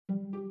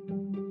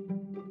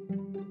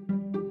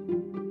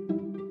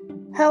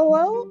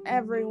Hello,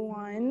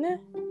 everyone,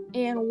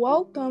 and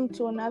welcome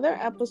to another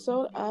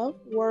episode of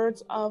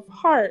Words of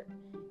Heart.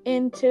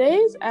 In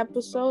today's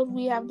episode,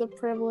 we have the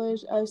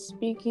privilege of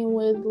speaking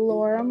with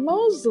Laura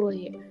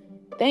Mosley.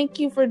 Thank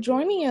you for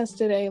joining us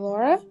today,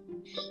 Laura.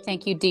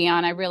 Thank you,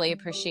 Dion. I really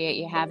appreciate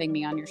you having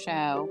me on your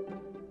show.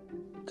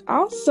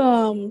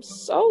 Awesome.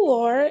 So,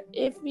 Laura,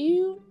 if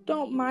you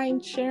don't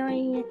mind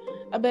sharing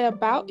a bit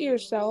about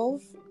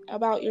yourself,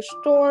 about your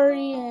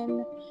story,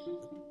 and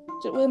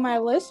with my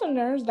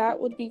listeners, that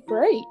would be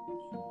great.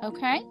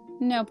 Okay,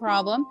 no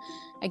problem.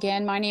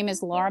 Again, my name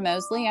is Laura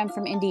Mosley. I'm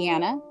from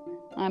Indiana.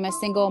 I'm a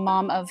single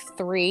mom of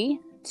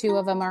three. Two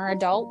of them are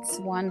adults,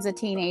 one's a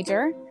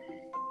teenager.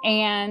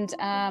 And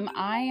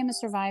I am a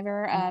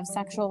survivor of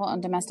sexual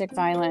and domestic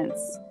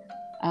violence,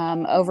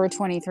 over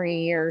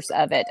 23 years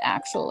of it,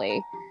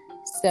 actually.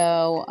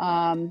 So,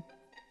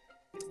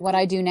 what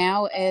I do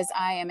now is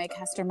I am a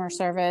customer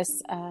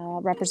service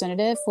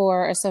representative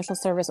for a social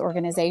service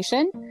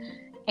organization.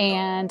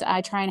 And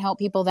I try and help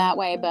people that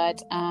way.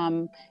 But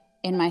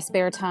in my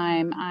spare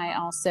time, I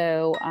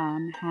also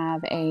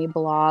have a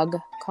blog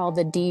called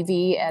the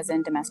DV, as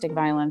in domestic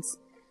violence,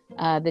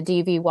 the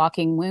DV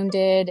Walking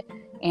Wounded.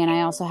 And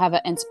I also have an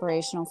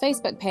inspirational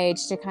Facebook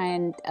page to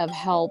kind of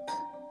help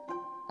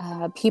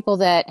people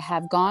that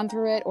have gone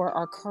through it or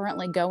are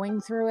currently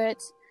going through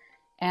it.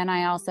 And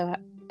I also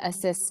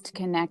assist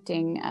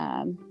connecting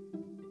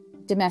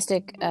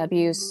domestic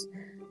abuse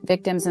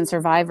victims and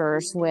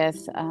survivors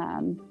with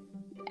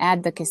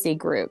advocacy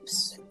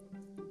groups.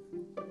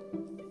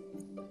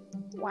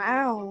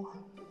 Wow.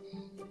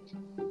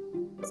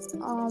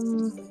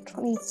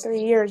 23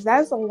 years.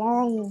 That's a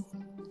long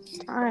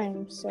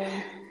time. So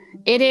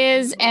it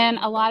is. And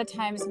a lot of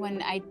times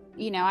when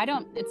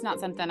it's not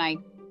something I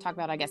talk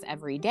about, I guess,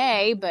 every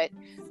day, but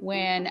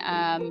when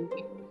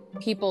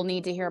people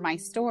need to hear my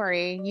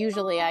story,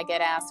 usually I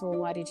get asked, well,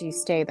 why did you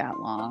stay that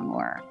long?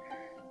 Or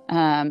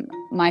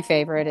my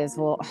favorite is,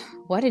 well,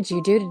 what did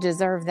you do to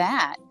deserve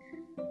that?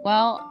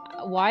 Well,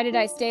 why did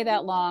I stay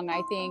that long,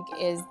 I think,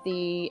 is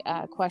the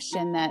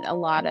question that a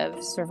lot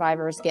of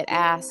survivors get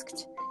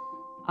asked.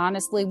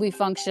 Honestly, we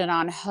function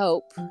on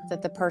hope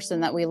that the person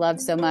that we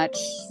love so much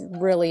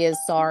really is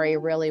sorry,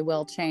 really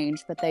will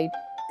change, but they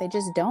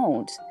just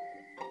don't.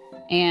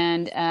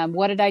 And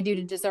what did I do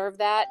to deserve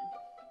that?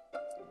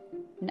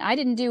 I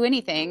didn't do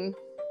anything.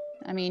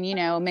 I mean,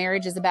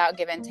 marriage is about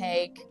give and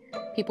take.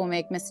 People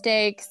make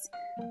mistakes.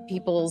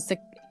 People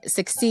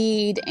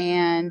succeed,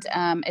 and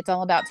it's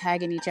all about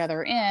tagging each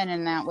other in,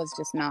 and that was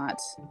just not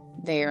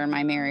there in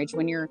my marriage.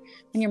 When you're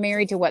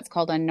married to what's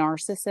called a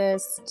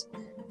narcissist,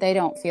 they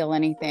don't feel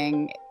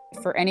anything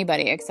for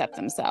anybody except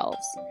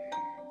themselves.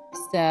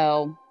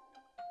 So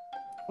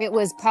it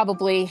was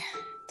probably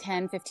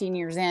 10-15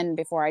 years in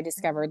before I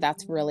discovered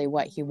that's really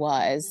what he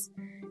was.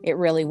 It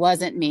really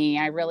wasn't me.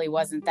 I really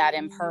wasn't that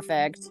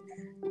imperfect.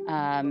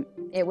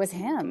 It was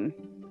him.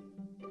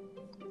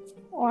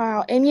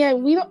 wow. And yet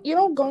you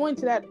don't go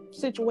into that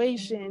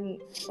situation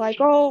like,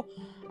 oh,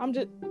 I'm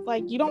just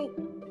like, you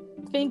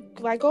don't think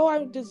like, oh,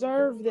 I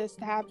deserve this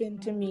to happen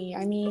to me.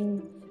 I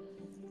mean,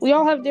 we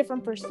all have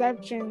different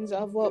perceptions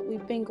of what we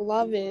think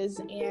love is,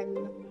 and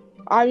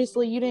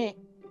obviously you didn't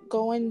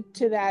go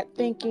into that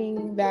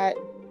thinking that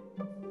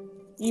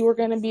you were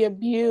going to be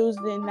abused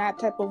in that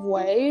type of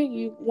way.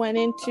 You went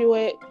into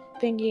it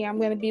thinking, I'm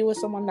going to be with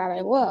someone that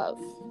I love.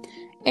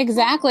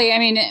 Exactly. I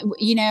mean,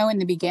 in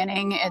the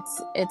beginning,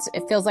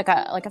 it feels like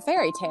a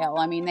fairy tale.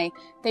 I mean,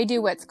 they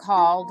do what's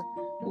called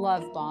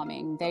love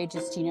bombing. They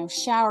just,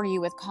 shower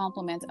you with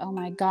compliments. Oh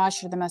my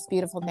gosh, you're the most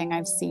beautiful thing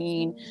I've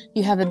seen.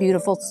 You have a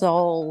beautiful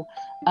soul.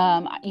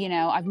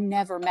 I've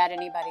never met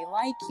anybody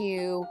like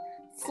you.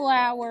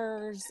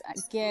 Flowers,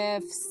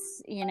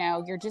 gifts,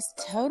 you're just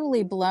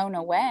totally blown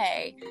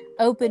away.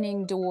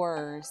 Opening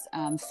doors,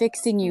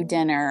 fixing you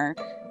dinner,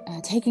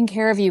 taking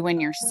care of you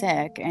when you're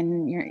sick,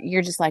 and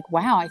you're just like,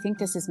 wow, I think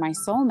this is my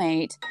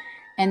soulmate.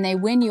 And they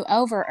win you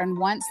over, and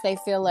once they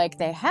feel like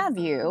they have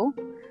you,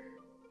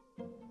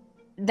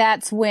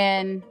 that's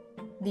when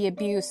the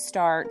abuse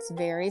starts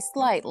very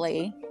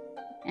slightly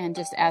and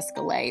just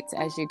escalates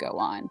as you go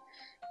on.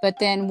 But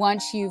then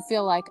once you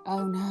feel like,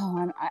 oh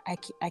no,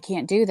 I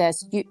can't do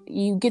this,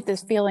 you get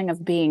this feeling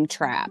of being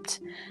trapped.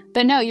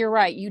 But no, you're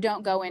right. You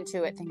don't go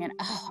into it thinking,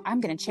 oh,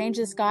 I'm going to change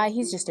this guy.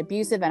 He's just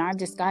abusive and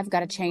I've got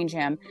to change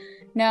him.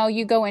 No,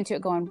 you go into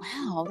it going,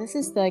 wow, this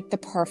is like the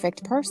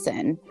perfect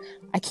person.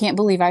 I can't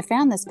believe I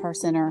found this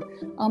person. Or,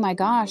 oh my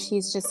gosh,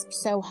 he's just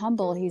so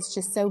humble. He's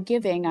just so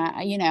giving.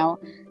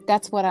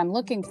 That's what I'm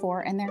looking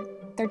for. And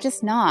they're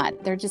just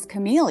not. They're just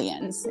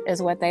chameleons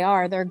is what they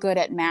are. They're good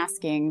at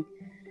masking.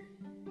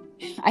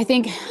 I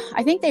think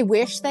they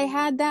wish they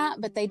had that,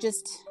 but they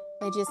just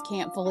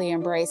can't fully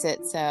embrace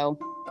it. So,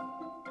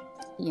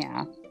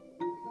 yeah.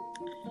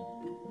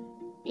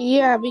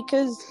 Yeah,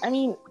 because, I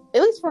mean,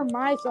 at least for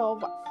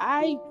myself,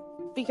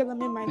 because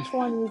I'm in my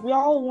 20s, we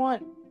all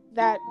want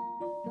that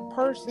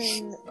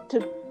person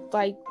to,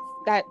 like,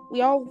 that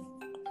we all,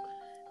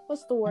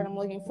 what's the word I'm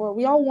looking for?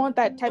 We all want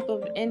that type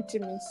of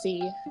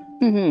intimacy.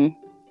 Mm-hmm.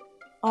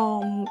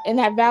 and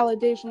that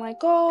validation, like,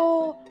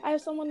 oh, I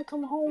have someone to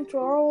come home to,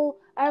 or oh,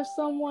 I have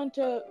someone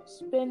to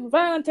spend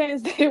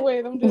Valentine's Day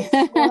with. I'm just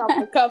going off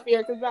the cuff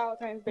here because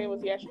Valentine's Day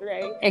was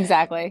yesterday.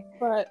 Exactly.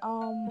 But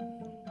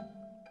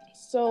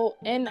so,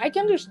 and I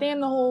can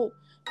understand the whole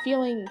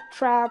feeling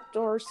trapped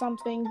or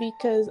something,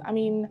 because I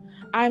mean,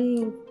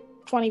 I'm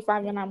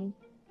 25 and I'm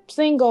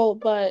single,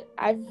 but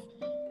I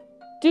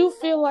do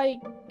feel like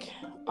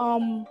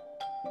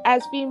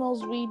as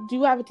females, we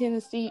do have a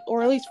tendency,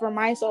 or at least for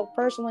myself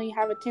personally,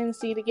 have a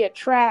tendency to get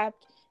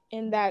trapped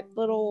in that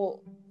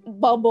little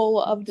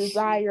bubble of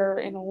desire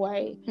in a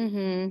way.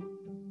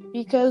 Mm-hmm.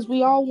 Because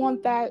we all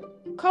want that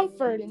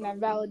comfort and that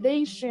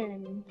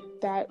validation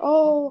that,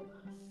 oh,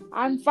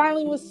 I'm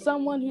finally with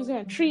someone who's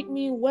going to treat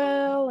me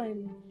well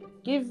and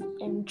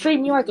treat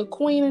me like a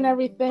queen and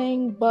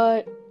everything.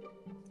 But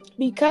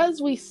because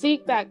we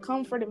seek that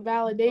comfort and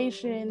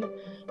validation,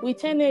 we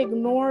tend to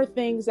ignore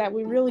things that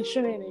we really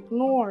shouldn't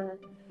ignore.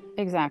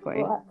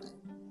 Exactly.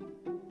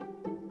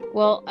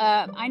 Well,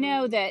 I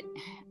know that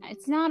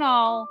it's not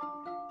all,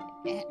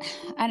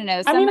 I don't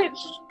know.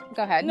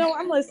 Go ahead. No,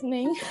 I'm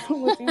listening.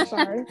 I'm listening,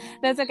 sorry.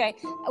 That's okay.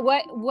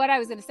 What I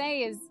was going to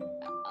say is,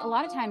 a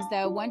lot of times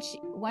though, once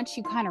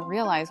you kind of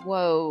realize,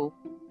 whoa,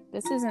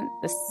 this isn't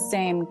the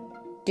same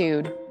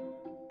dude,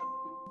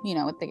 you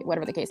know,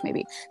 whatever the case may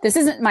be, this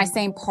isn't my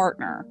same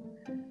partner.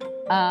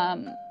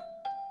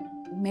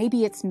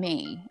 Maybe it's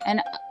me.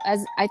 And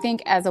I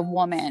think as a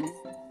woman,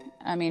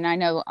 I mean, I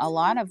know a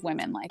lot of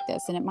women like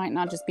this, and it might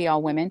not just be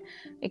all women.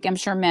 I'm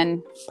sure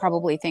men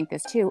probably think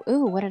this too.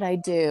 Ooh, what did I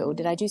do?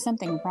 Did I do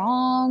something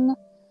wrong?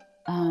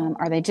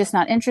 Are they just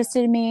not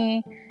interested in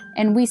me?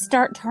 And we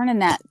start turning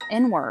that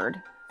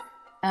inward.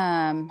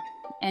 And,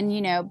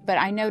 you know, but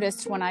I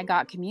noticed when I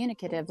got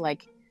communicative,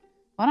 like,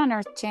 what on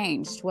earth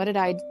changed?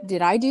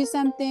 Did I do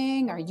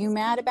something? Are you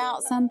mad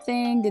about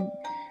something?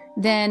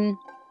 Then,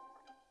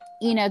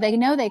 you know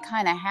they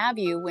kind of have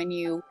you when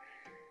you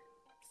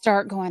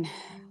start going,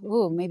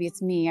 ooh, maybe it's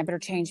me. I better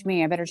change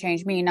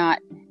me. Not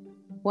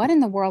what in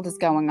the world is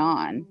going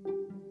on?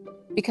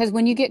 Because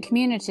when you get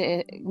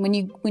when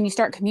you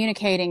start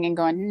communicating and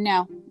going,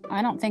 no,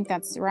 I don't think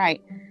that's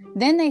right,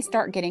 then they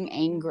start getting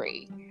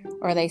angry,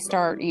 or they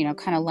start, you know,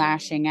 kind of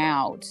lashing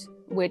out,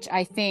 which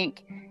I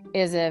think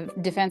is a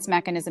defense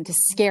mechanism to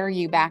scare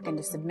you back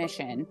into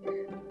submission.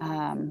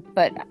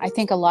 But I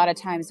think a lot of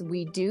times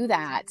we do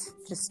that,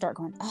 just start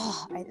going,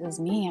 oh, it was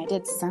me. I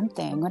did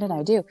something. What did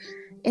I do?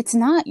 It's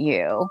not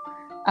you.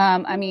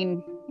 I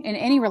mean, in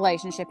any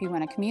relationship you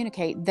want to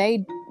communicate,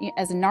 they,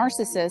 as a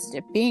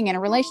narcissist, being in a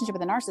relationship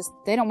with a narcissist,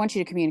 they don't want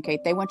you to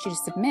communicate. They want you to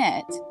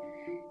submit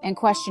and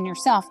question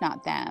yourself,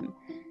 not them.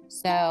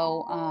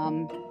 So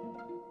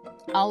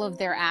all of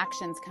their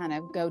actions kind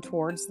of go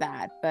towards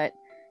that. But,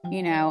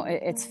 you know,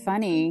 it's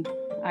funny.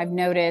 I've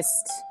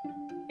noticed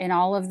in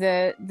all of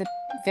the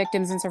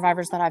victims and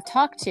survivors that I've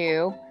talked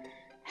to,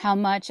 how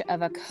much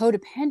of a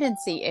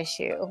codependency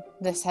issue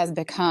this has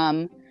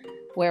become,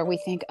 where we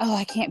think, oh,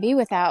 I can't be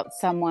without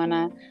someone.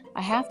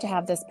 I have to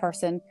have this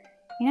person,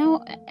 you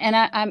know. And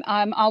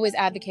I'm always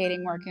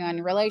advocating working on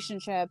your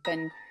relationship,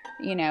 and,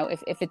 you know,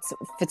 if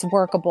it's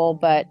workable,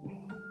 but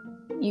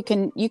you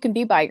can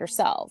be by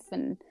yourself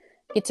and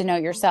get to know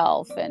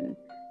yourself, and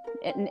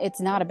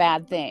it's not a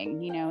bad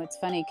thing. You know, it's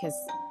funny because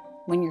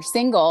when you're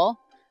single,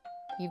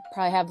 you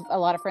probably have a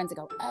lot of friends that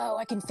go, oh,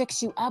 I can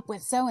fix you up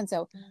with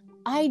so-and-so.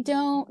 I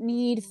don't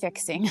need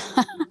fixing.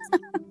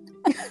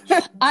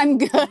 I'm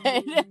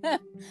good.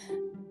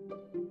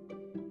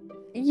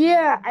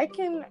 Yeah,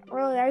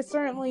 I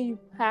certainly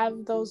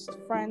have those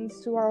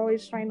friends who are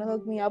always trying to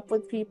hook me up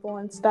with people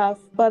and stuff.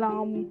 But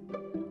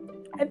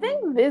I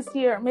think this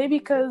year, maybe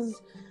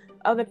because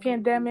of the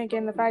pandemic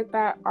and the fact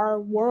that our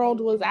world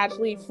was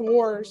actually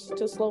forced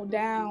to slow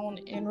down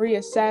and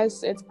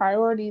reassess its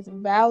priorities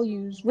and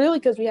values, really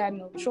because we had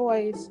no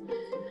choice,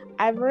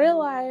 I've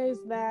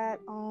realized that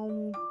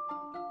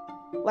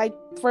like,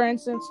 for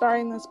instance,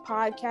 starting this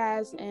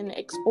podcast and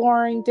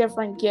exploring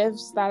different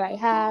gifts that I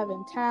have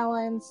and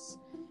talents,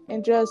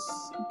 and just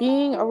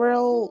being a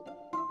real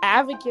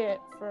advocate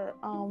for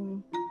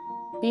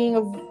being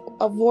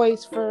a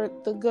voice for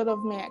the good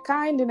of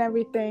mankind and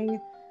everything,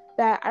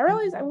 that I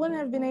realized I wouldn't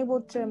have been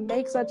able to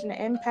make such an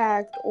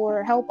impact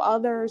or help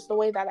others the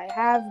way that I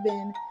have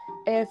been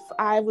if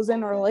I was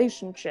in a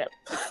relationship.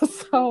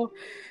 So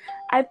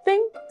I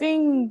think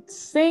being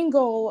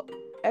single,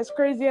 as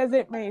crazy as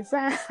it may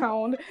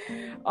sound,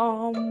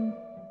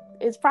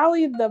 it's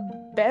probably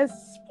the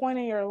best point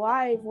in your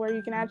life where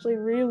you can actually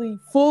really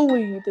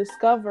fully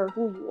discover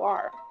who you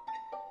are.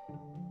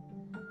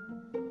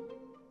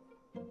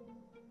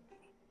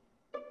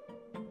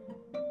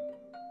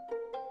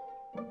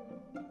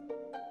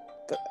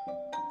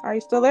 Are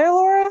you still there,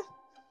 Laura?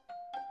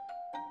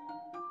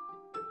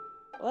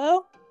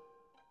 Hello?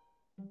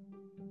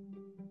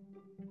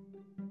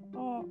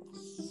 Oh.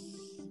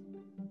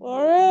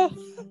 Laura?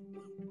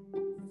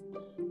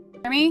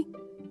 Hear me?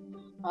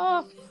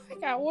 Oh, I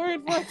got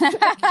worried for a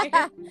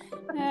second.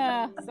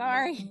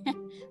 Sorry.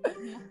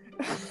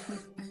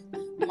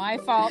 My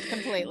fault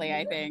completely,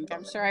 I think.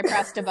 I'm sure I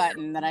pressed a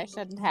button that I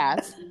shouldn't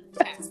have.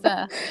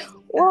 So,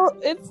 Well,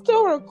 it's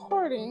still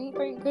recording,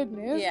 thank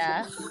goodness.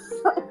 yeah.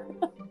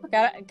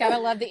 Gotta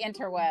love the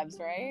interwebs,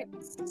 right?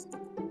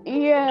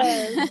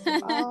 Yes.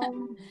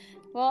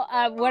 Well,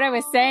 what I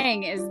was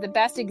saying is the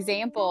best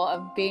example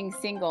of being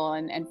single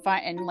and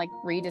like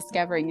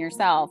rediscovering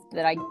yourself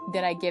that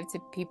I give to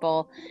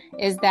people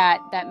is that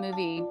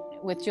movie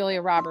with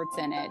Julia Roberts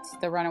in it,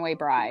 The Runaway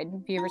Bride.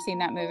 Have you ever seen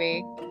that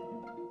movie?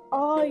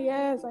 Oh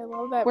yes, I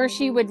love that Where movie.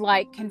 she would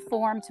like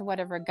conform to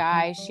whatever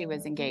guy she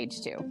was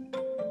engaged to.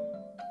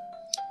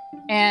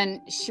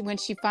 And when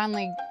she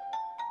finally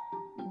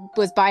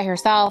was by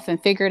herself and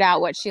figured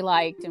out what she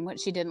liked and what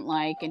she didn't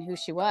like and who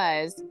she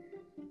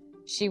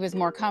was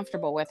more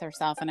comfortable with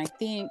herself. And I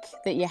think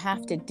that you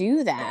have to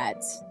do that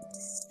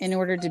in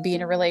order to be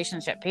in a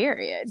relationship,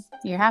 period.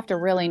 You have to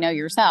really know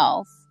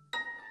yourself.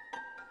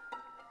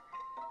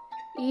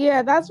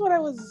 Yeah, that's what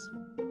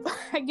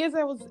I guess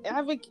I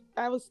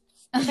was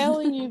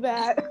telling you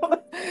that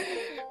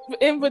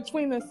in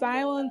between the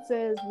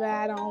silences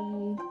that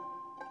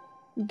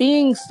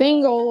being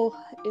single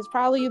is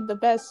probably the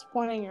best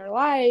point in your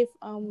life.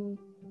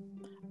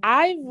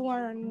 I've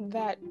learned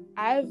that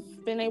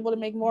I've been able to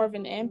make more of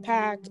an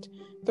impact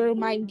through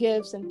my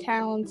gifts and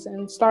talents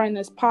and starting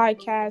this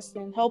podcast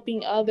and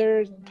helping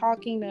others and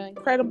talking to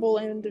incredible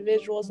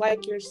individuals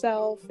like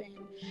yourself, and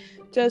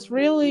just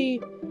really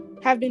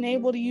have been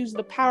able to use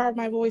the power of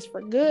my voice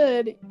for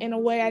good in a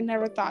way I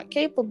never thought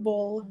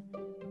capable.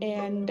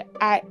 And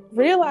I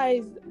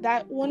realized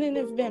that wouldn't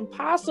have been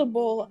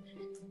possible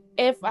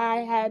if I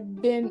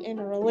had been in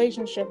a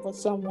relationship with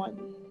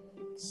someone.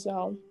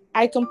 So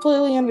I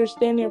completely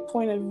understand your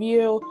point of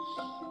view,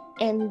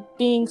 and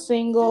being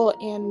single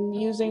and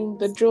using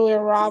the Julia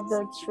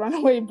Roberts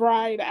Runaway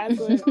Bride as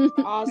an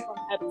awesome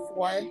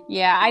metaphor.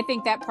 Yeah, I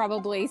think that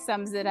probably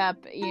sums it up,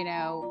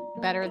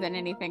 better than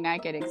anything I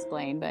could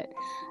explain. But,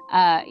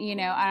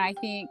 and I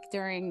think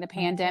during the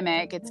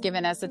pandemic, it's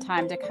given us a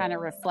time to kind of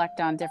reflect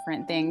on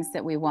different things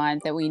that we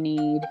want, that we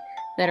need,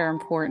 that are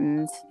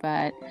important.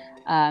 But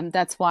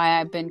that's why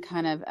I've been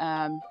kind of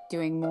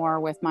doing more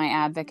with my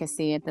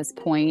advocacy at this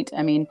point.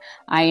 I mean,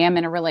 I am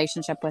in a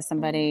relationship with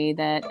somebody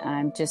that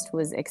just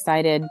was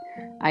excited.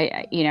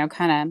 I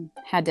kind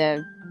of had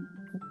to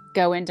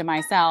go into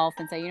myself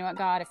and say, you know what,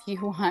 God, if you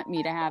want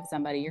me to have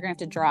somebody, you're going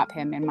to have to drop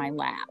him in my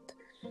lap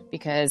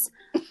because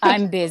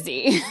I'm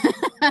busy.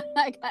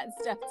 I got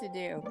stuff to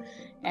do.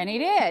 And he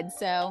did.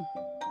 So,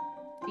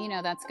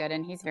 that's good.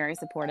 And he's very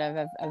supportive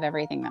of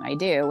everything that I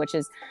do, which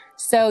is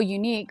so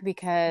unique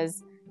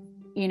because,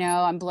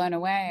 I'm blown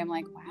away. I'm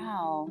like,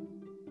 wow,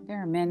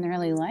 there are men that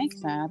really like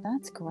that.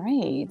 That's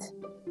great.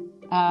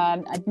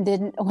 I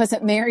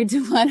wasn't married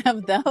to one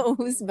of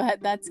those,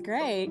 but that's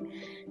great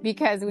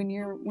because when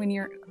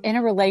you're in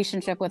a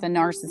relationship with a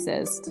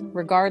narcissist,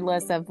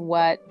 regardless of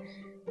what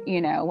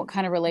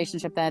kind of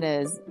relationship that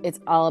is, it's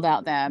all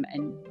about them,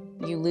 and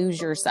you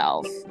lose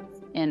yourself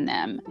in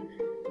them,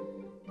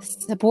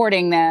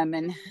 supporting them,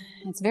 and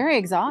it's very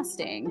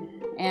exhausting.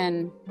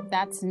 And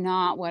that's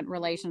not what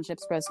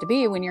relationship's supposed to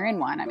be when you're in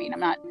one. I mean, I'm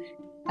not,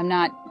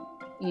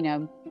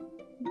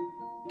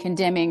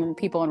 condemning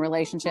people in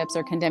relationships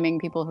or condemning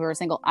people who are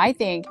single. I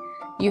think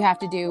you have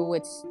to do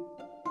what's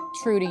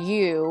true to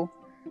you,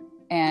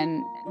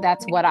 and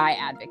that's what I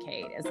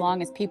advocate. As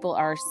long as people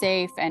are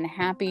safe and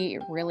happy,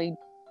 really,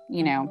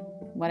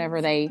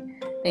 whatever they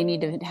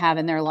need to have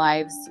in their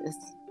lives,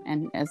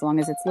 and as long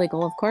as it's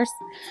legal, of course,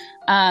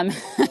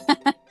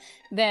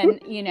 then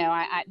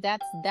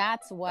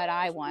that's what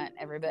I want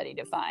everybody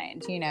to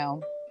find.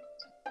 It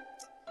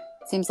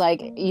seems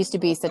like it used to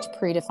be such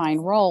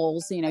predefined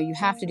roles. You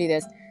have to do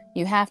this.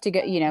 You have to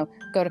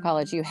go to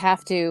college. You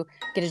have to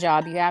get a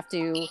job. You have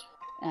to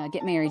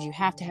get married. You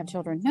have to have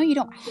children. No, you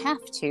don't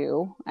have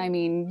to. I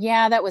mean,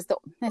 yeah,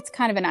 that's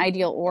kind of an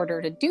ideal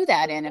order to do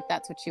that in if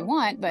that's what you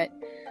want. But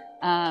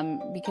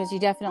because you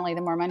definitely,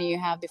 the more money you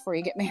have before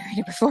you get married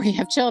or before you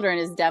have children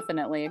is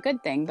definitely a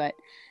good thing. But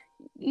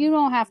you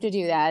don't have to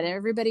do that.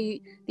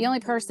 Everybody, the only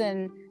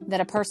person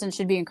that a person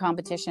should be in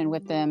competition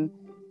with them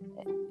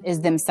is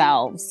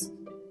themselves.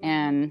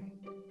 And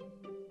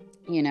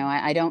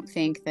I don't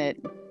think that,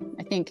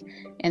 I think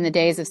in the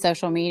days of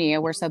social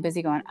media, we're so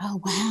busy going, oh,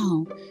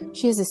 wow,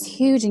 she has this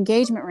huge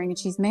engagement ring and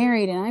she's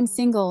married and I'm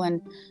single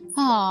and,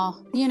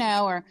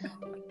 or,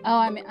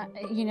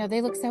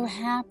 they look so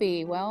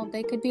happy. Well,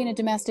 they could be in a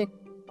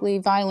domestically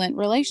violent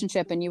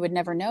relationship and you would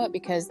never know it,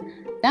 because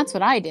that's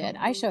what I did.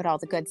 I showed all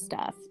the good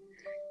stuff.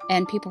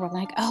 And people were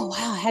like, oh,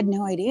 wow, I had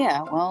no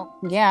idea. Well,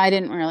 yeah, I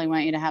didn't really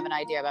want you to have an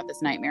idea about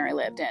this nightmare I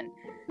lived in.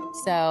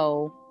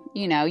 So,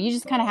 you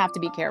just kind of have to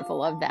be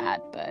careful of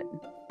that. But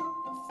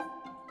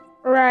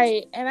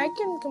right. And I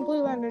can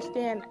completely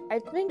understand. I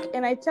think,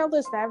 and I tell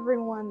this to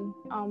everyone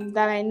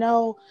that I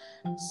know,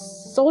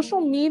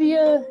 social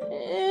media,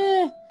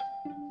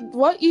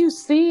 what you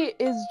see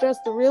is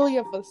just really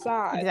a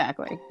facade.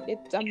 Exactly.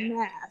 It's a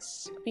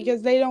mask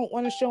because they don't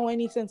want to show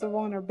any sense of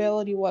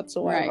vulnerability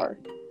whatsoever.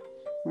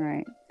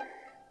 Right.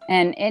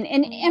 And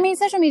I mean,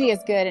 social media is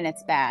good and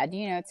it's bad.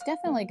 You know, it's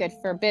definitely good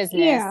for business,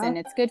 Yeah. and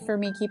it's good for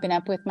me keeping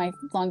up with my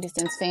long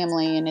distance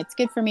family, and it's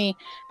good for me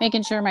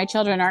making sure my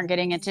children aren't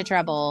getting into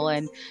trouble,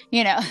 and,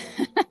 you know,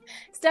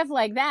 stuff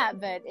like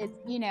that. But it's,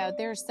 you know,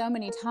 there's so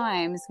many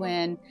times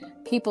when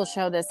people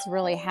show this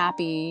really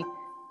happy,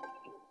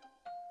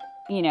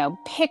 you know,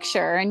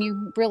 picture, and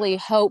you really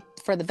hope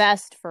for the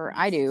best for,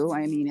 I do.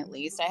 I mean, at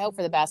least I hope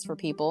for the best for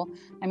people.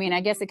 I mean,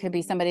 I guess it could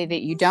be somebody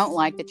that you don't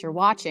like that you're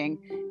watching.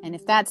 And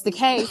if that's the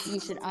case, you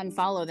should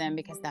unfollow them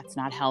because that's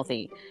not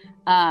healthy.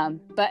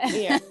 But,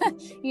 Yeah.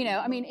 you know,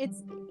 I mean,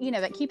 it's, you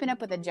know, that keeping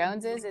up with the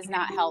Joneses is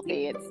not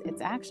healthy.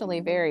 It's actually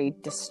very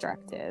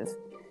destructive.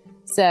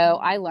 So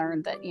I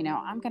learned that, you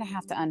know, I'm going to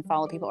have to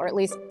unfollow people, or at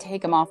least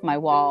take them off my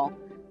wall,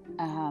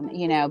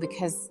 you know,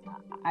 because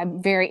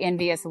I'm very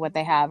envious of what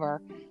they have,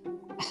 or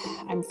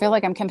I feel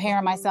like I'm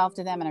comparing myself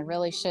to them and I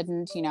really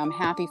shouldn't. You know, I'm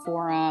happy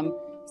for them.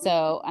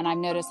 So, and I've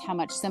noticed how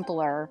much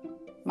simpler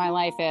my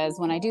life is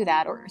when I do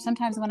that, or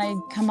sometimes when I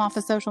come off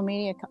of social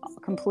media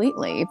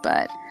completely.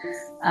 But,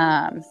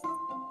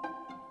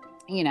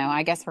 you know,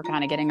 I guess we're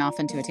kind of getting off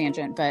into a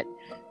tangent, but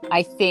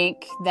I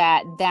think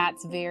that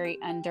that's very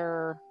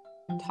under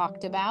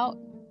talked about.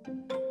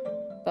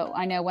 But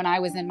I know when I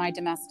was in my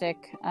domestic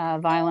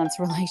violence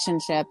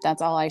relationship,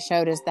 that's all I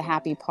showed is the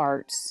happy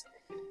parts.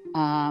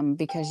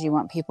 Because you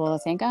want people to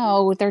think,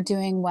 oh, they're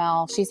doing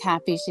well. She's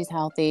happy. She's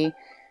healthy.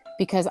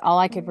 Because all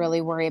I could really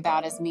worry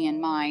about is me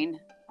and mine.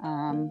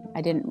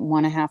 I didn't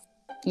want to have,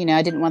 you know,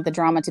 I didn't want the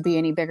drama to be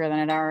any bigger than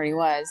it already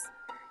was.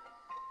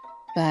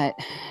 But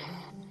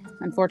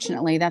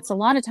unfortunately, that's a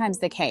lot of times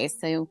the case.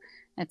 So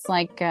it's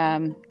like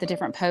the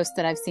different posts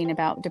that I've seen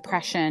about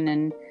depression,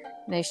 and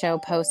they show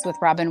posts with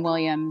Robin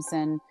Williams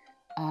and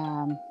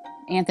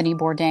Anthony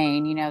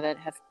Bourdain, you know, that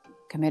have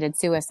committed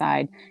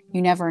suicide.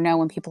 You never know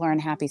when people are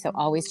unhappy, so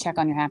always check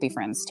on your happy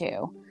friends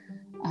too.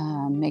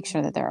 Make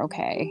sure that they're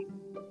okay,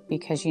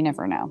 because you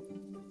never know.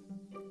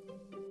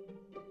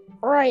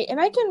 Right, and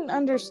I can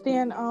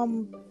understand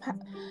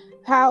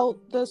how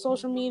the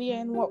social media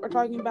and what we're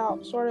talking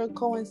about sort of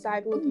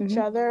coincide with each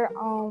other.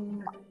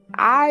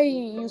 I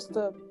used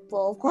to,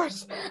 well, of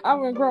course,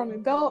 I'm a grown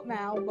adult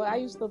now, but I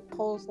used to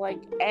post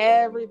like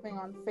everything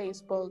on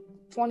Facebook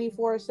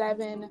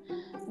 24/7.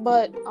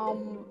 But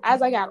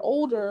as I got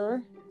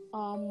older,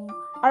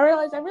 I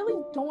realized I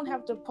really don't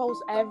have to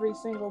post every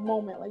single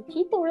moment. Like,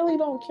 people really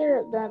don't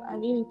care that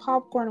I'm eating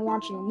popcorn and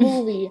watching a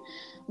movie.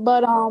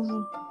 But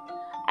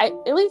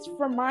at least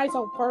for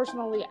myself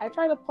personally, I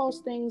try to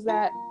post things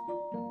that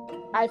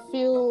I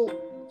feel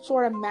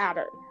sort of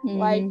matter.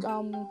 Like,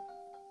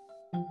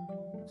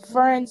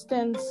 for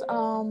instance,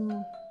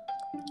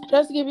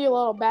 just to give you a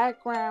little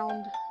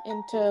background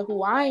into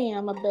who I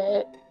am a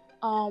bit,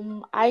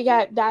 I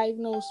got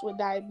diagnosed with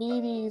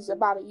diabetes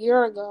about a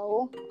year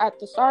ago at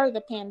the start of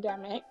the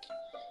pandemic.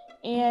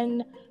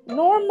 And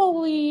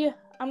normally,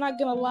 I'm not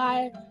gonna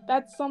lie,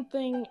 that's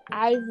something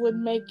I would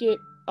make it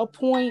a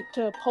point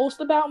to post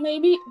about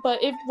maybe,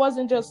 but it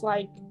wasn't just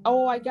like,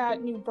 oh, I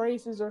got new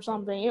braces or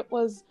something. It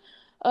was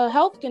a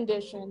health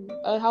condition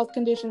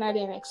I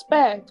didn't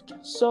expect.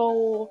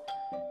 So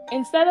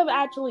instead of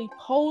actually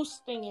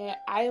posting it,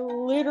 I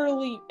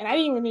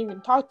didn't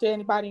even talk to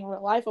anybody in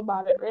real life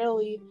about it,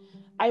 really.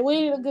 I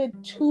waited a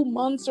good 2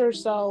 months or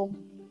so,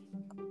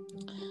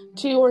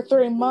 2 or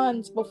 3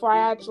 months, before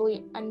I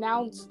actually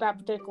announced that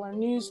particular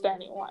news to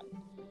anyone.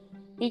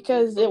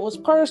 Because it was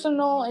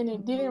personal and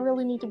it didn't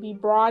really need to be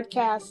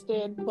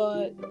broadcasted,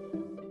 but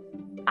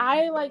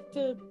I like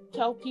to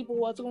tell people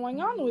what's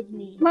going on with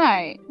me.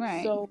 Right.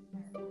 So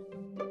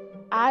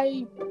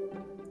I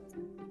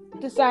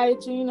decided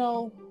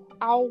to,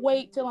 I'll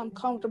wait till I'm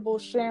comfortable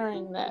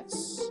sharing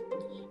this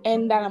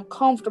and that I'm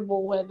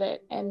comfortable with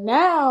it. And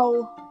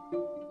now,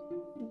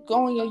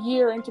 going a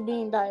year into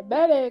being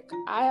diabetic,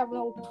 I have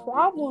no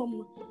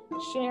problem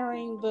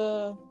sharing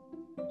the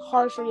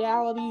harsh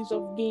realities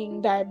of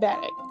being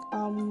diabetic.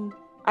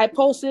 I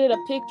posted a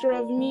picture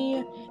of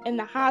me in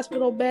the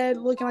hospital bed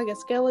looking like a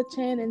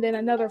skeleton, and then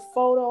another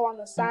photo on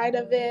the side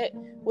of it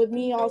with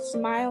me all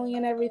smiling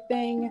and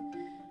everything.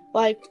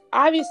 Like,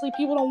 obviously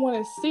people don't want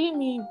to see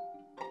me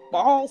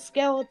all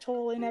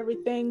skeletal and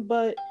everything,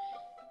 but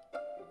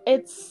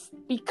it's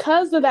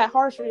because of that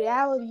harsh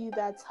reality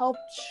that's helped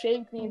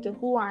shape me into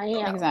who I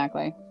am.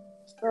 Exactly.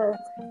 So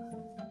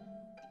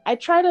I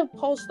try to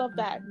post stuff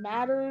that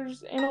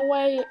matters in a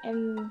way,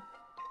 and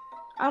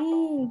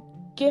I'm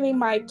getting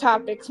my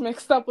topics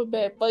mixed up a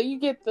bit, but you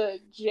get the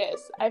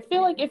gist. I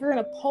feel like if you're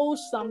going to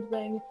post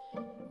something,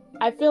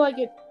 I feel like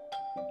it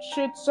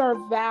should serve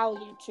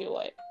value to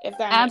it, if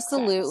that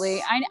Absolutely.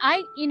 makes sense.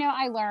 I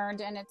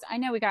learned, and I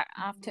know we got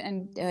off to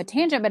a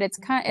tangent, but it's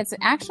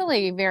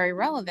actually very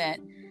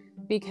relevant,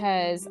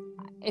 because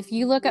if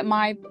you look at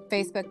my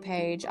Facebook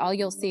page, all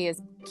you'll see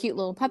is cute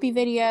little puppy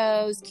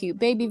videos, cute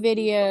baby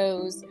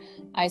videos.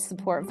 I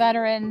support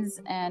veterans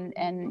and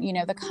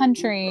the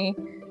country,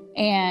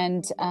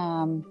 and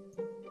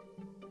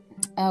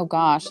oh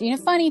gosh,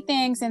 funny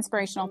things,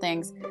 inspirational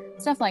things,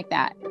 stuff like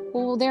that.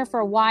 Well, there for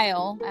a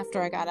while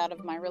after I got out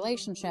of my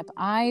relationship,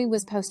 I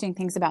was posting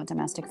things about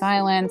domestic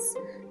violence.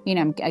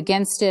 I'm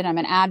against it. I'm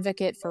an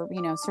advocate for,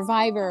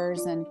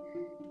 survivors. And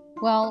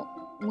well,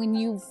 when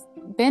you've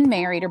been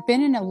married or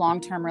been in a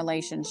long-term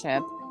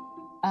relationship,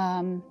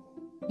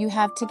 you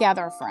have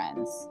together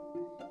friends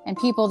and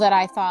people that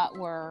I thought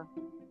were,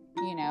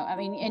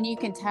 and you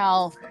can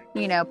tell,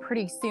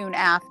 pretty soon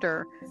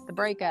after the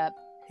breakup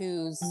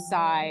whose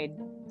side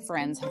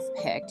friends have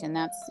picked. And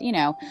that's,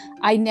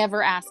 I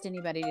never asked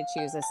anybody to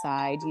choose a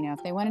side.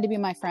 If they wanted to be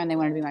my friend, they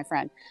wanted to be my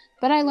friend.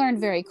 But I learned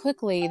very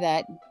quickly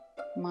that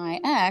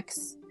my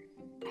ex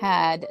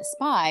had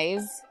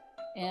spies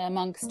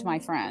amongst my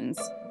friends.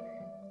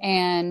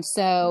 And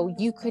so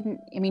you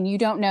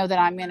don't know that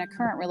I'm in a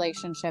current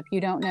relationship. You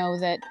don't know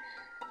that,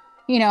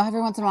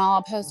 every once in a while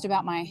I'll post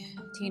about my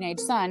teenage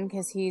son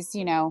because he's,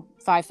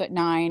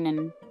 5'9"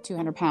 and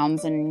 200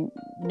 pounds and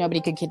nobody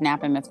could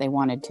kidnap him if they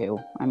wanted to.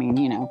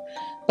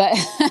 But,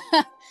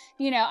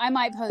 I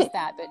might post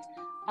that, but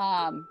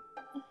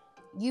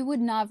you would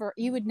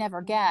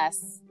never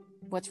guess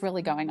what's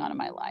really going on in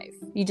my life.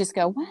 You just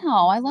go,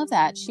 wow, I love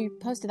that. She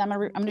posted that. I'm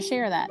going to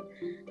share that.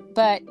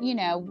 But,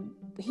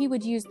 he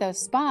would use those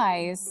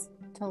spies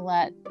to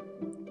let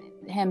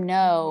him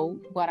know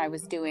what I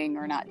was doing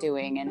or not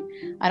doing. And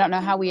I don't know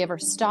how we ever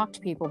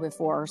stalked people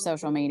before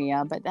social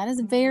media, but that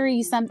is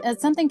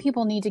something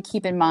people need to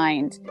keep in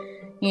mind.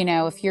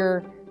 If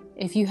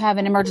you have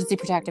an emergency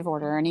protective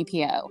order, an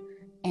EPO,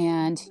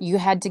 and you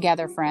had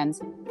together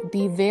friends,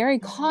 be very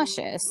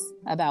cautious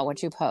about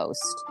what you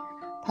post.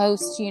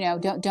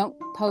 Don't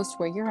post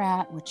where you're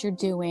at, what you're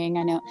doing.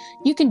 I know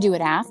you can do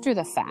it after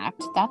the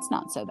fact. That's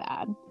not so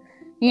bad,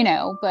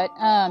 but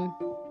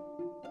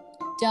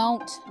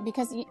don't,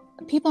 because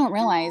people don't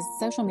realize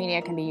social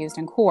media can be used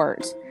in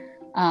court.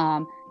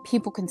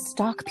 People can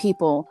stalk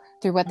people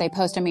through what they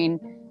post.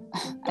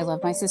 I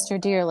love my sister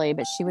dearly,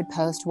 but she would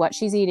post what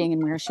she's eating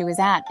and where she was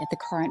at the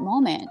current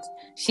moment.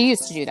 She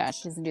used to do that.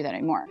 She doesn't do that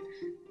anymore.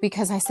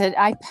 Because I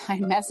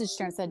messaged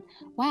her and said,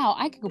 wow,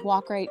 I could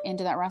walk right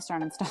into that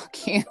restaurant and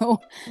stalk you.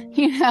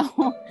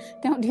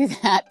 Don't do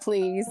that,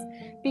 please.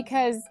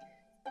 Because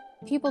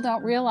people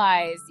don't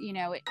realize,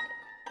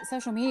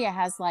 social media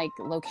has like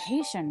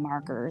location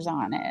markers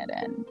on it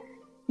and,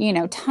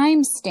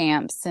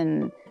 timestamps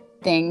and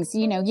things.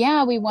 We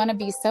want to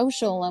be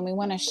social and we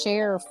want to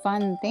share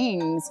fun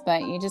things,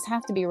 but you just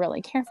have to be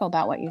really careful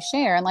about what you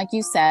share. And like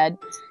you said,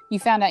 you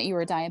found out you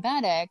were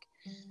diabetic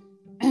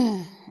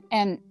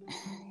and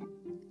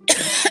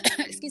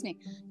excuse me,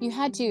 you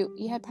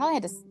probably had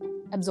to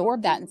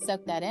absorb that and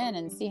soak that in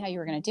and see how you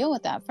were going to deal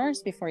with that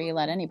first before you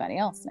let anybody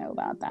else know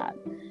about that.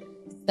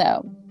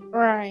 So,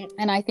 right.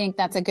 And I think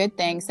that's a good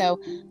thing. So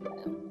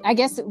I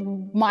guess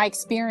my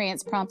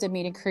experience prompted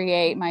me to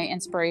create my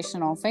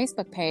inspirational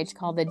Facebook page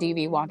called the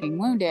DV Walking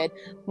Wounded,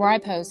 where I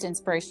post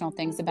inspirational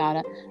things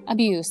about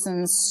abuse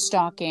and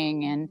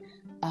stalking and,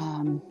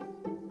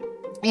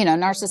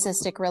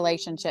 narcissistic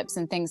relationships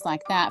and things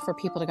like that for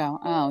people to go,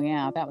 oh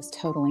yeah, that was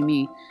totally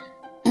me.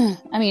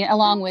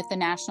 Along with the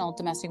National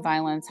Domestic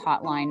Violence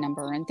Hotline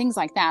number and things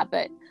like that.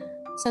 But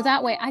so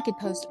that way I could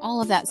post all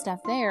of that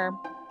stuff there,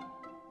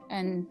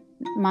 and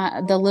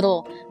the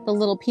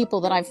little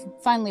people that I've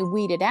finally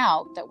weeded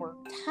out that were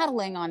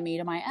tattling on me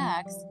to my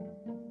ex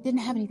didn't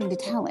have anything to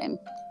tell him,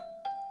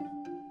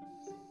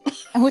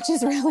 which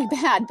is really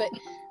bad. But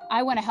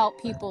I want to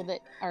help people that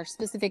are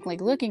specifically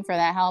looking for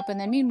that help. And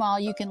then meanwhile,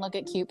 you can look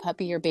at cute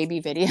puppy or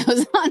baby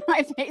videos on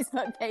my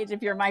Facebook page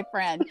if you're my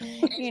friend,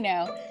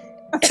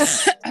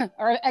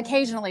 or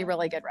occasionally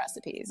really good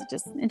recipes. It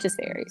just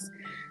varies.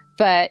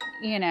 But,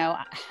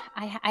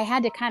 I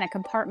had to kind of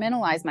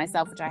compartmentalize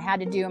myself, which I had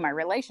to do in my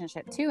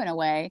relationship too, in a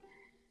way,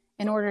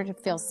 in order to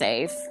feel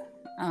safe.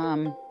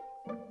 But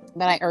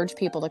I urge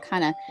people to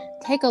kind of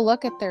take a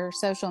look at their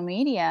social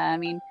media.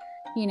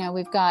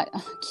 We've got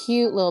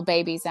cute little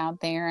babies out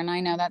there, and I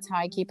know that's how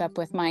I keep up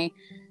with my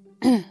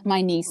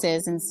my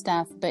nieces and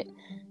stuff. But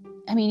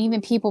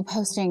even people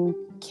posting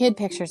kid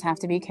pictures have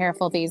to be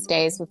careful these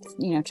days with,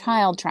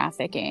 child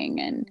trafficking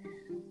and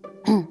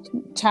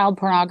child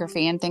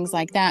pornography and things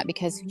like that,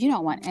 because you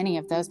don't want any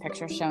of those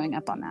pictures showing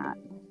up on that.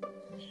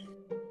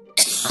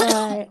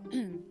 Right.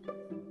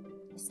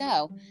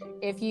 So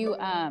if you,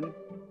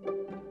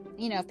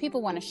 if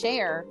people want to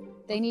share,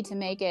 they need to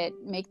make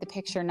the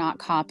picture not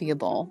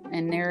copyable.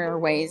 And there are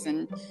ways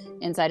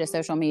inside of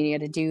social media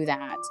to do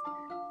that.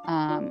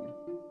 And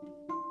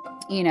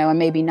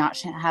maybe not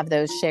have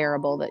those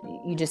shareable that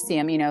you just see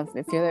them,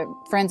 if your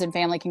friends and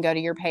family can go to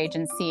your page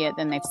and see it,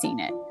 then they've seen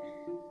it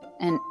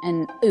and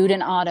oohed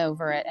and awed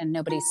over it and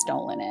nobody's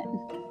stolen it.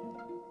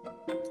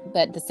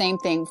 But the same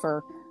thing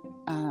for,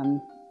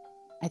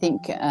 I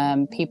think,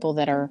 people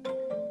that are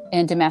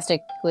in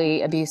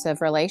domestically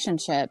abusive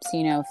relationships,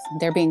 if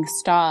they're being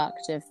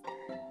stalked, if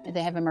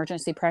they have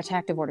emergency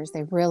protective orders,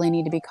 they really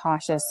need to be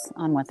cautious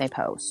on what they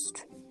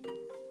post.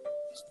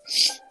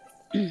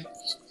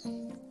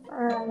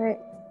 All right.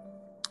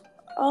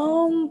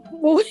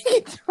 Well, we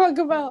can talk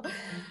about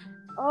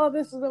Oh,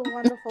 this is a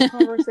wonderful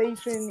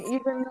conversation.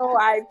 Even though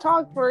I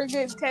talked for a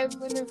good 10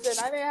 minutes and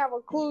I didn't have a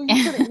clue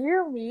you couldn't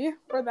hear me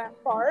for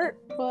that part.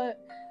 But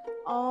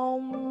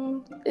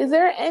is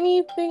there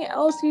anything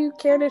else you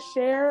care to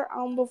share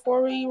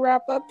before we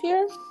wrap up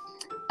here?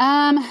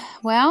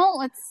 Well,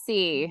 let's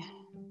see.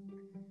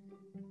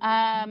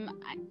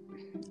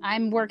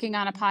 I'm working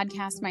on a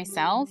podcast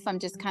myself. I'm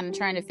just kind of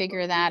trying to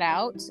figure that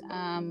out.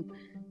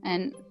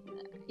 And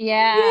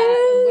yeah,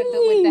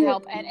 with the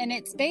help. And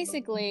it's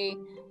basically,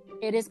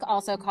 it is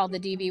also called the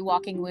DV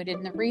Walking Wounded.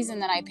 And the reason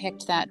that I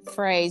picked that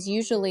phrase,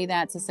 usually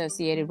that's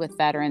associated with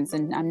veterans,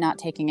 and I'm not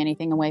taking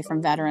anything away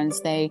from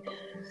veterans. They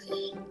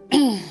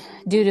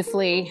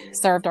dutifully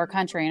served our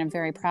country, and I'm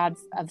very proud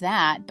of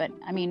that. But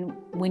I mean,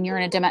 when you're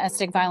in a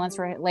domestic violence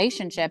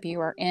relationship, you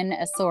are in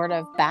a sort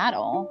of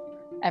battle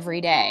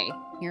every day.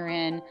 You're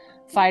in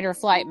fight or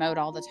flight mode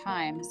all the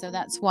time. So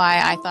that's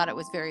why I thought it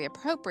was very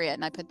appropriate,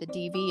 and I put the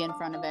DV in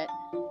front of it.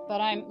 But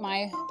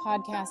my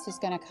podcast is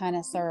going to kind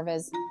of serve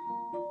as,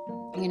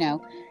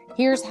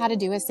 here's how to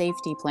do a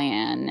safety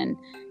plan. And,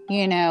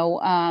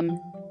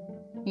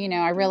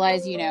 I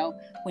realize,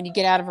 when you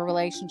get out of a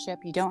relationship,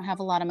 you don't have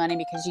a lot of money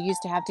because you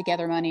used to have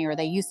together money, or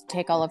they used to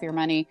take all of your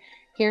money.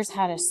 Here's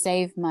how to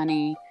save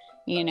money,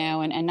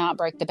 and not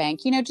break the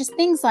bank, just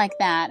things like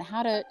that.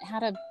 How to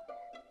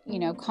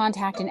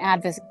contact an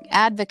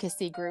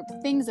advocacy group,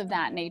 things of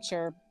that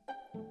nature.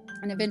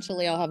 And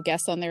eventually I'll have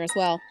guests on there as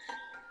well.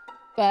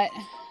 But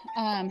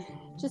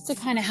just to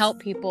kind of help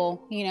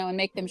people, and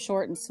make them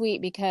short and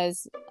sweet,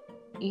 because,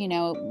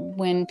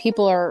 when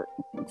people are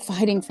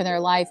fighting for their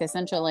life,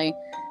 essentially,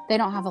 they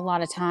don't have a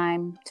lot of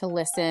time to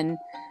listen.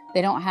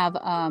 They don't have,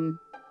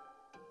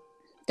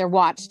 they're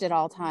watched at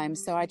all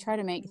times. So I try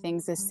to make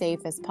things as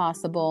safe as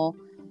possible.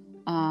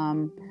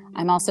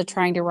 I'm also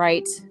trying to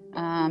write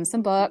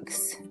some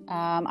books.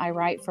 I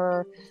write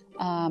for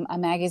a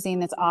magazine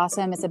that's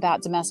awesome. It's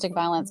about domestic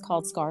violence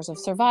called Scars of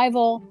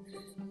Survival.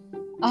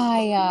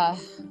 I'm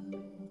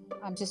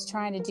just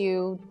trying to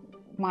do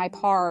my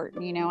part.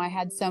 I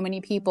had so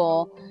many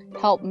people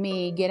help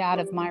me get out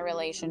of my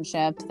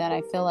relationship that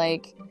I feel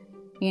like,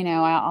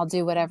 I'll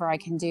do whatever I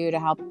can do to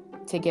help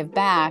to give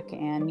back.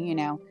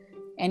 And,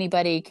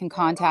 anybody can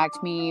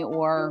contact me,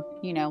 or,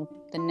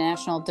 the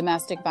National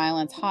Domestic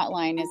Violence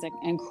Hotline is an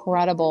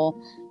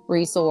incredible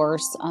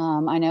resource.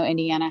 I know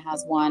Indiana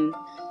has one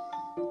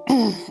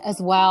as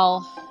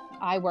well.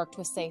 I worked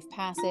with Safe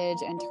Passage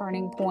and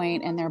Turning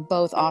Point, and they're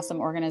both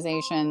awesome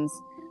organizations.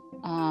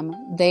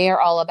 They are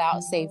all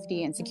about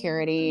safety and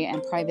security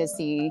and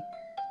privacy.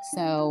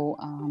 So,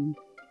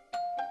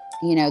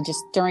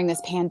 just during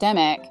this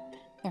pandemic,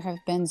 there have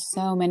been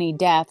so many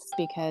deaths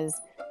because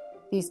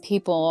these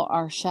people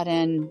are shut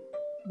in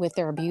with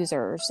their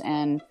abusers.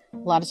 And a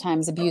lot of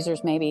times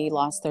abusers maybe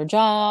lost their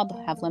job,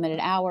 have limited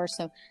hours.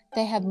 So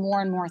they have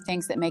more and more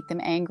things that make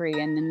them angry.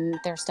 And then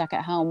they're stuck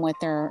at home with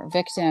their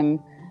victim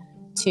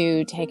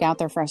to take out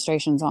their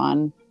frustrations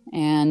on.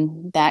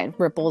 And that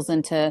ripples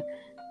into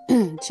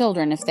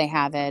children if they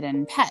have it,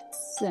 and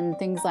pets and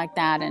things like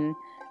that. And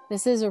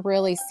this is a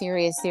really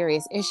serious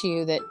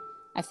issue that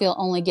I feel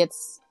only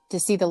gets to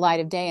see the light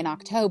of day in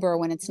October,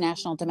 when it's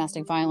National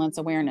Domestic Violence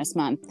Awareness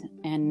Month.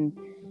 And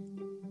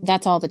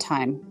that's all the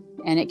time.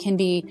 And it can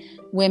be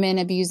women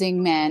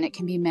abusing men. It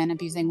can be men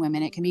abusing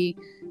women. It can be,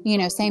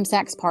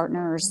 same-sex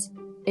partners.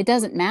 It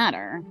doesn't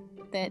matter.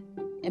 That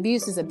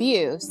abuse is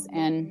abuse.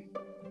 And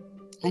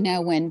I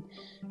know when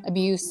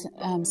abuse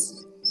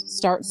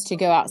starts to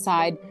go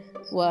outside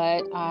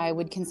what I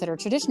would consider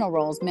traditional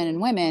roles, men and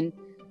women,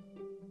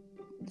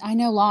 I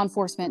know law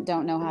enforcement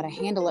don't know how to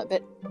handle it,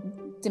 but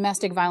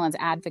domestic violence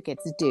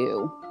advocates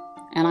do.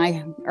 And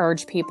I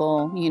urge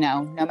people,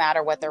 no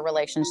matter what their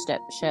relationship,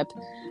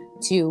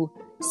 to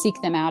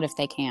seek them out if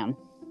they can.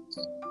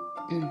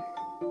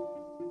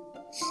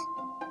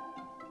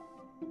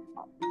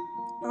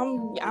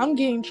 I'm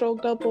getting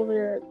choked up over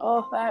here.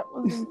 Oh, that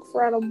was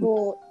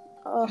incredible.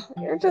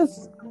 You're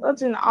just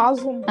such an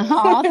awesome person.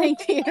 Oh,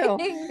 thank you.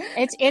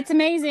 It's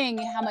amazing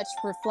how much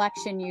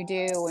reflection you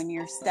do when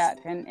you're stuck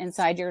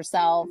inside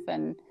yourself.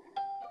 And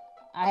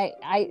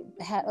I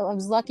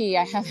was lucky.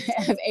 I have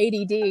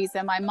ADD,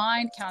 so my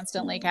mind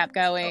constantly kept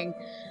going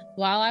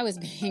while I was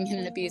being in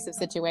an abusive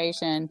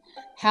situation.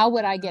 How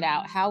would I get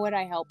out? How would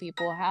I help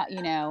people? How,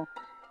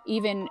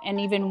 even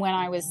when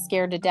I was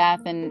scared to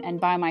death and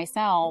by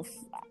myself,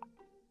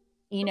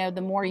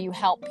 the more you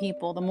help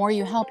people, the more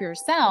you help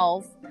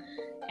yourself.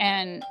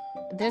 And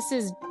this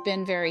has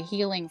been very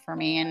healing for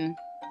me. And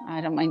I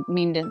don't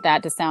mean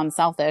that to sound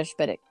selfish,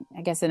 but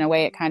I guess in a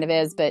way it kind of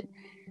is. But,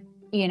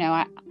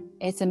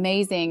 it's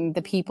amazing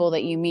the people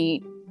that you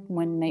meet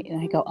when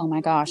they go, oh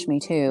my gosh, me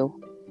too.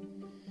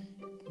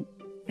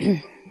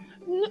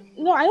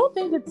 No, I don't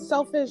think it's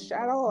selfish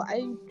at all.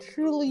 I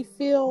truly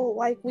feel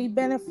like we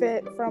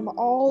benefit from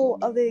all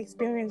the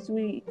experiences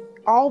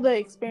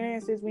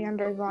we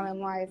undergone in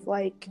life.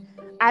 Like,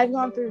 I've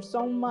gone through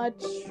so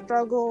much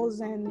struggles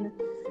and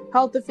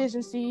health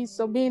deficiencies,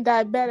 so being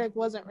diabetic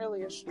wasn't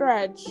really a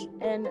stretch.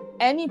 And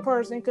any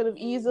person could have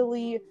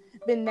easily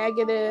been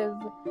negative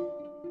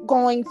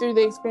going through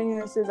the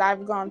experiences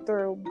I've gone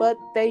through, but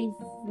they've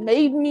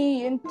made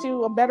me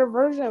into a better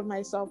version of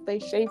myself. They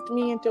shaped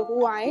me into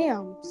who I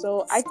am.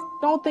 So I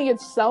don't think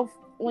it's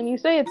when you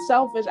say it's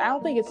selfish, I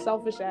don't think it's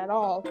selfish at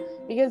all,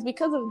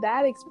 because of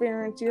that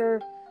experience,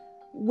 you're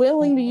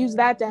willing to use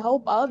that to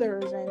help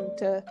others and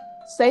to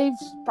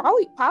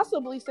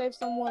possibly save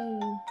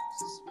someone's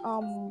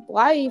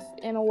life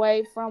in a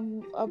way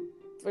from a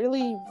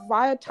really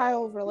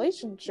volatile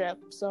relationship.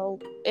 So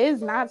it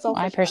is not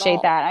selfish. I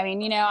appreciate that. I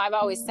mean, I've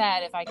always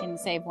said if I can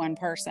save one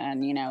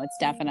person, it's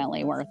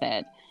definitely worth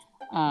it.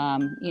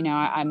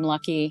 I'm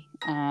lucky.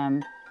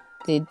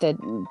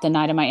 The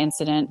night of my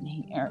incident,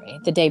 or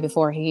the day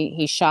before,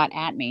 he shot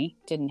at me,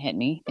 didn't hit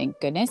me, thank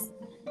goodness.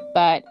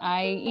 But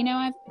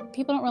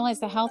people don't realize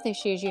the health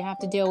issues you have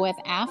to deal with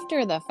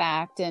after the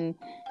fact. And,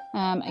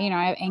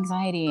 I have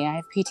anxiety, I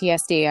have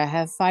PTSD, I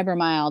have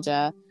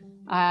fibromyalgia.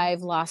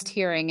 I've lost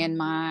hearing in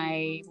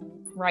my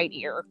right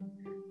ear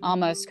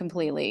almost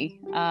completely.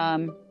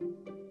 And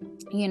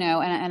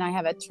I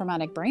have a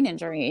traumatic brain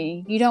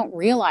injury. You don't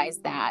realize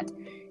that.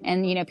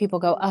 And, people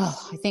go,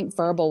 oh, I think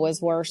verbal was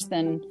worse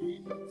than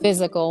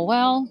physical.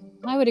 Well,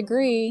 I would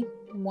agree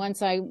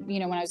once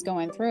when I was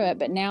going through it.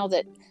 But now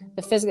that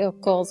the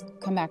physicals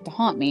come back to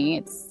haunt me,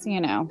 it's,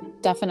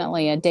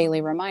 definitely a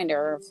daily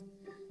reminder of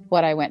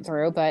what I went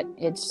through. But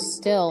it's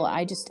still,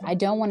 I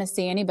don't want to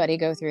see anybody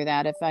go through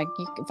that. If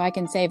I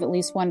can save at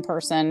least one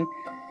person,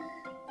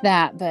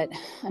 that. But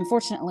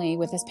unfortunately,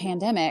 with this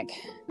pandemic,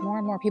 more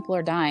and more people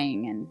are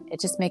dying, and it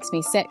just makes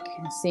me sick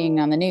seeing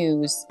on the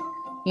news,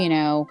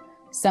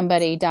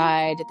 somebody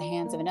died at the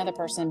hands of another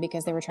person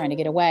because they were trying to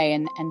get away.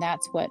 And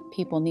that's what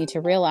people need to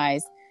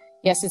realize.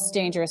 Yes, it's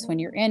dangerous when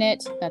you're in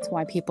it. That's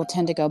why people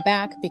tend to go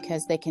back,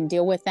 because they can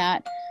deal with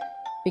that.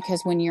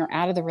 Because when you're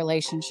out of the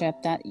relationship,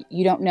 that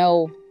you don't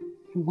know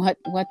what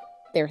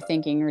they're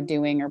thinking or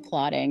doing or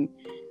plotting.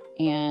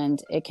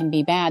 And it can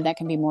be bad. That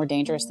can be more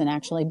dangerous than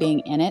actually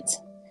being in it.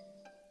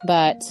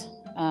 But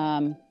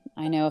I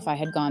know if I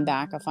had gone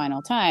back a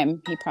final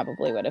time, he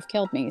probably would have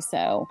killed me.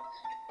 So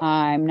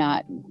I'm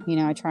not,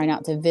 I try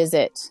not to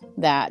visit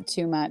that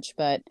too much,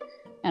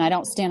 and I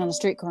don't stand on the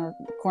street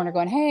corner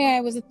going, hey,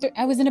 I was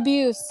in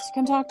abuse,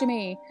 come talk to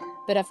me.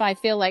 But if I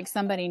feel like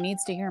somebody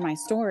needs to hear my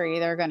story,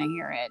 they're going to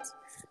hear it.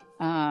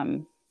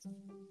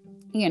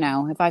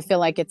 If I feel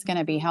like it's going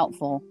to be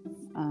helpful,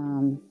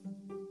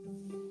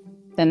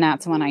 then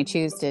that's when I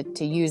choose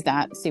to use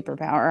that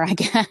superpower, I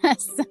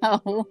guess.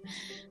 So.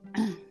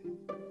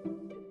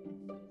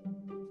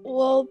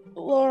 Well,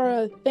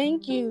 Laura,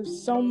 thank you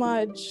so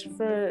much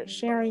for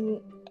sharing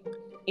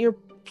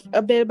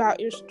a bit about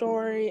your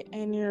story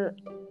I'm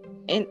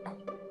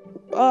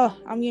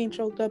getting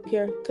choked up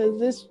here because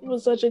this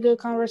was such a good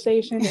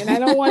conversation and I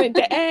don't want it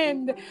to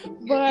end,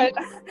 but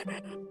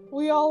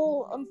we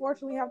all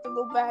unfortunately have to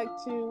go back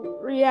to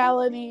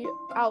reality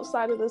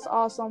outside of this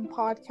awesome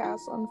podcast,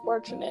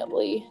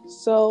 unfortunately.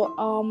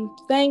 So,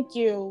 thank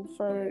you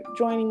for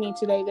joining me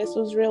today. This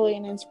was really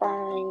an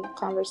inspiring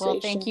conversation. Well,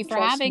 thank you for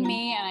having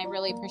me, and I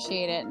really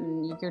appreciate it.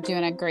 And you're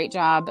doing a great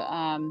job,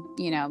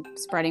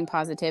 spreading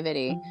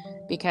positivity,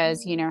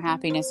 because,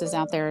 happiness is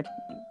out there,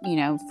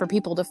 for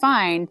people to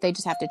find. They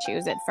just have to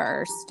choose it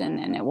first,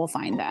 and it will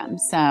find them.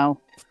 So.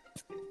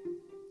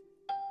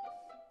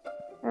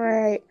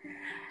 Right.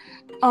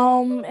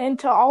 And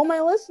to all my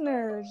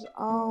listeners,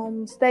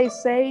 stay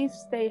safe,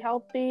 stay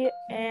healthy,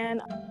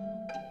 and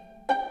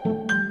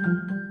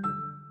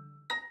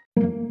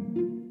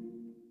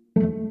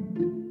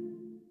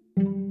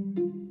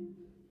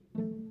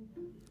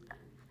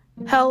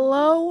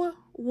hello,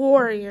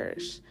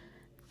 warriors.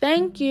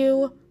 Thank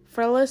you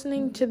for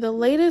listening to the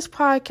latest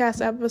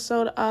podcast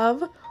episode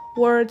of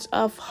Words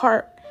of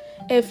Heart.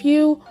 If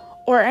you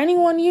or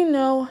anyone you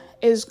know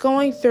is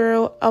going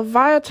through a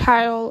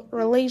volatile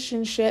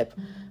relationship,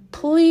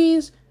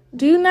 please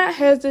do not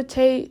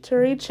hesitate to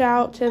reach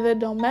out to the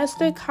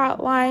domestic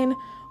hotline,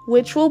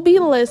 which will be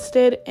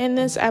listed in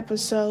this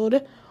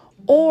episode,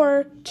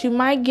 or to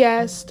my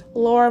guest,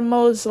 Laura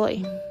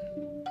Mosley.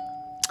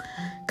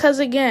 Because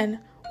again,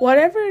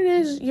 whatever it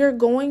is you're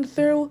going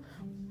through,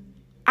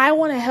 I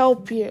want to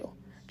help you.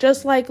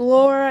 Just like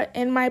Laura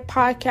in my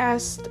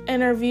podcast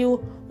interview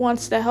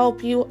wants to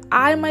help you,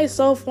 I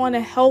myself want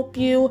to help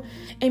you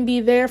and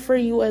be there for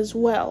you as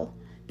well.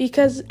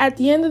 Because at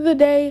the end of the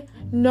day,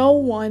 no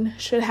one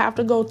should have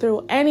to go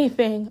through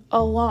anything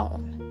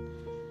alone.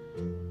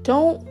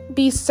 Don't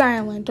be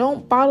silent.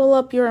 Don't bottle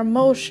up your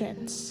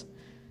emotions.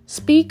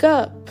 Speak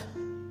up.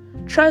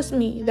 Trust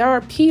me, there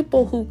are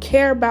people who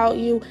care about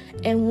you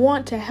and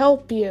want to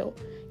help you.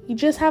 You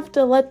just have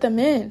to let them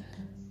in.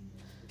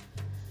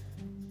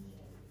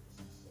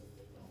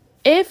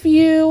 If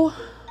you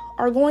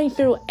are going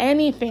through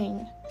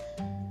anything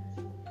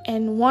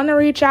and want to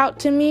reach out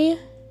to me,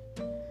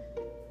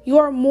 you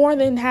are more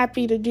than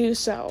happy to do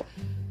so.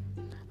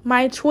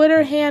 My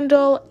Twitter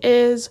handle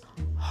is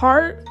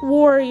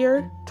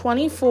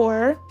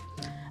HeartWarrior24.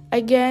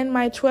 Again,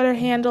 my Twitter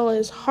handle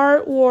is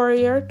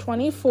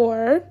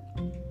HeartWarrior24.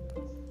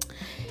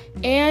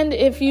 And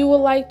if you would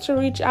like to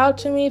reach out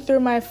to me through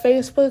my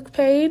Facebook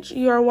page,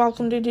 you are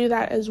welcome to do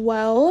that as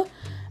well.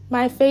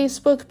 My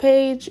Facebook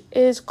page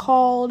is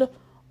called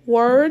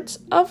Words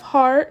of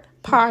Heart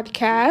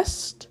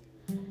Podcast.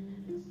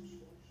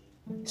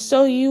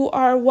 So you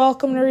are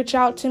welcome to reach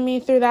out to me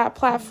through that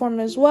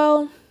platform as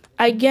well.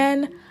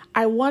 Again,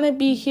 I want to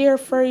be here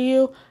for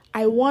you.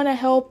 I want to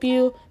help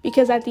you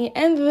because at the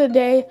end of the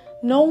day,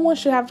 no one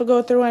should have to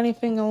go through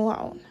anything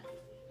alone.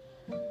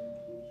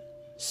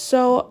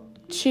 So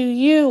to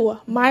you,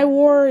 my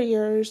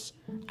warriors,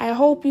 I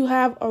hope you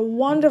have a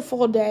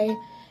wonderful day,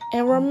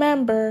 and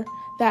remember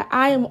that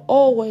I am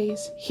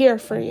always here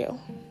for you.